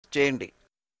చేయండి.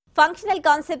 Functional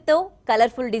concept తో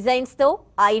colourful designs తో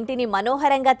ఆ ఇంటిని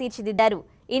మనోహరంగా తీర్చిదిద్దారు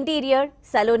ఇంటీరియర్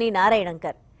సలోని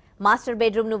నారాయణంకర్. మాస్టర్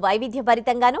బెడ్రూమ్ ను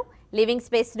వైవిధ్యభరితంగాను, లివింగ్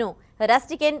స్పేస్ ను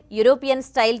రస్టిక్ యూరోపియన్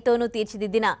స్టైల్ తోనూ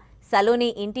తీర్చిదిద్దిన సలోని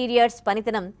ఇంటీరియర్స్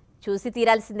పనితనం చూసి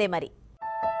తీరాల్సిందే మరి.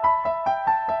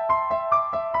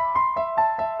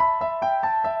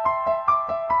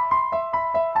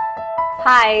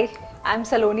 Hi, I'm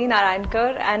Saloni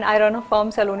Narayankar and I run a firm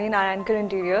Saloni Narayankar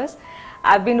Interiors.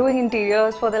 I've been doing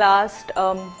interiors for the last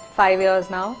 5 years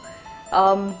now.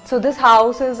 So this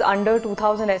house is under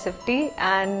 2000 SFT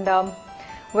and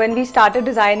when we started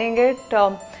designing it,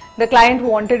 the client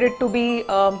wanted it to be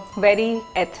very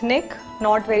ethnic,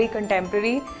 not very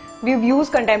contemporary. We've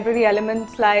used contemporary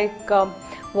elements like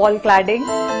wall cladding.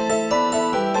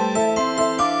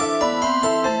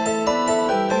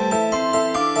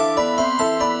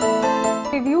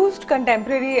 We've used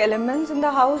contemporary elements in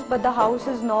the house, but the house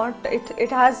is not,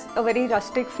 it has a very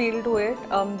rustic feel to it.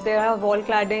 There are wall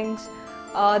claddings.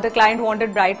 The client wanted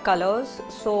bright colors,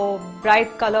 so bright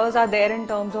colors are there in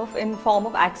terms of in form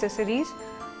of accessories,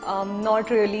 not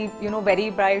really very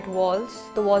bright walls.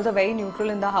 The walls are very neutral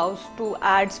in the house to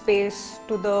add space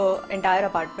to the entire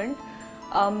apartment.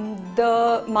 The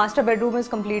master bedroom is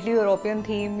completely European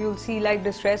theme. You'll see like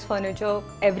distressed furniture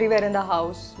everywhere in the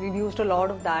house. We've used a lot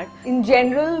of that. In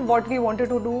general, what we wanted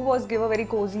to do was give a very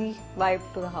cozy vibe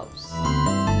to the house.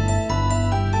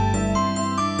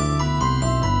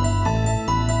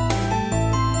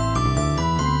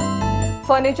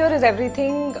 Furniture is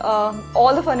everything.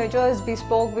 All the furniture is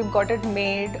bespoke. We've got it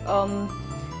made.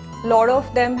 Lot of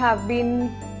them have been,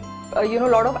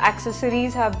 lot of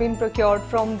accessories have been procured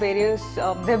from various.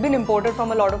 They've been imported from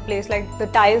a lot of places. Like the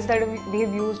tiles that we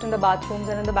have used in the bathrooms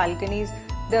and in the balconies,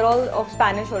 they're all of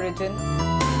Spanish origin.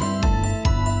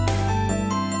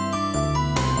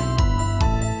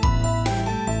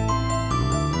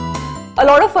 A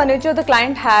lot of furniture the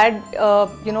client had,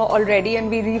 already, and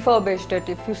we refurbished it.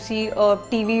 If you see a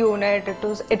TV unit,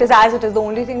 it is as it is. The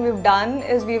only thing we've done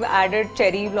is we've added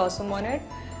cherry blossom on it,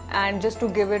 and just to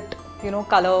give it,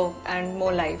 color and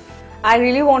more life. I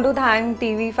really want to thank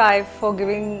TV5 for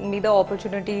giving me the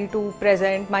opportunity to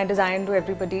present my design to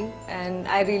everybody, and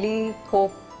I really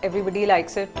hope everybody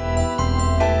likes it.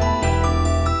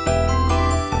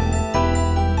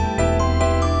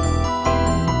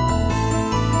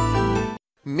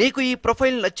 మీకు ఈ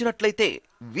profile నచ్చినట్లయితే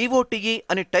VOTE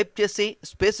అని type చేసి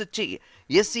space ఇచ్చి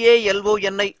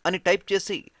SALONI అని type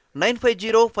చేసి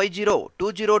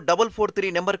 9505020443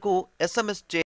 నెంబర్కు SMS చేయండి.